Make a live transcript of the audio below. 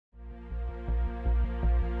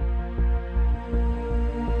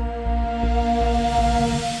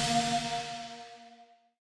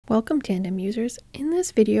Welcome Tandem users. In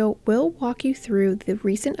this video, we'll walk you through the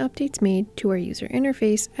recent updates made to our user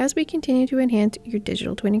interface as we continue to enhance your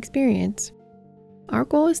digital twin experience. Our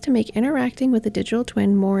goal is to make interacting with a digital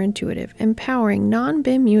twin more intuitive, empowering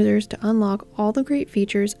non-BIM users to unlock all the great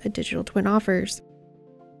features a digital twin offers.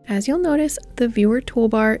 As you'll notice, the viewer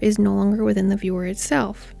toolbar is no longer within the viewer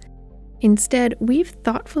itself. Instead, we've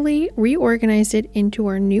thoughtfully reorganized it into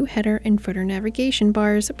our new header and footer navigation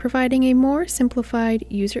bars, providing a more simplified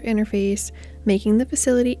user interface, making the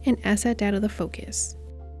facility and asset data the focus.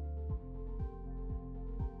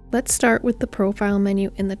 Let's start with the profile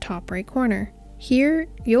menu in the top right corner. Here,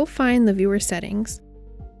 you'll find the viewer settings.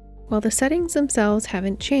 While the settings themselves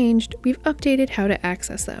haven't changed, we've updated how to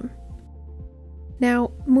access them.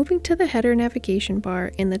 Now, moving to the header navigation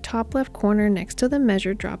bar in the top left corner next to the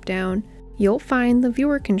measure dropdown, you'll find the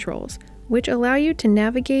viewer controls, which allow you to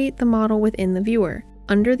navigate the model within the viewer.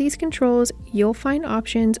 Under these controls, you'll find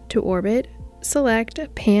options to orbit, select,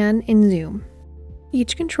 pan, and zoom.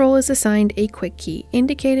 Each control is assigned a quick key,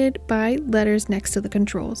 indicated by letters next to the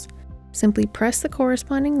controls. Simply press the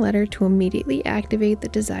corresponding letter to immediately activate the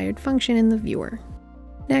desired function in the viewer.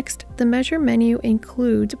 Next, the measure menu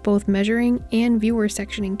includes both measuring and viewer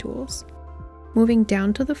sectioning tools. Moving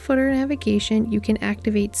down to the footer navigation, you can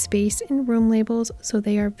activate space and room labels so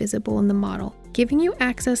they are visible in the model, giving you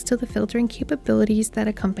access to the filtering capabilities that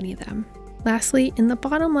accompany them. Lastly, in the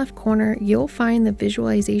bottom left corner, you'll find the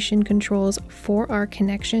visualization controls for our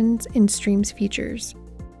connections and streams features.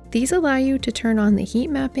 These allow you to turn on the heat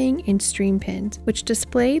mapping and stream pins, which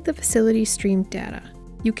display the facility's streamed data.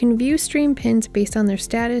 You can view stream pins based on their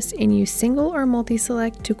status and use single or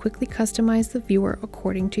multi-select to quickly customize the viewer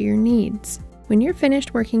according to your needs. When you're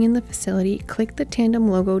finished working in the facility, click the Tandem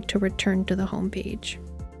logo to return to the home page.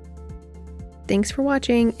 Thanks for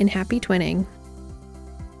watching and happy twinning!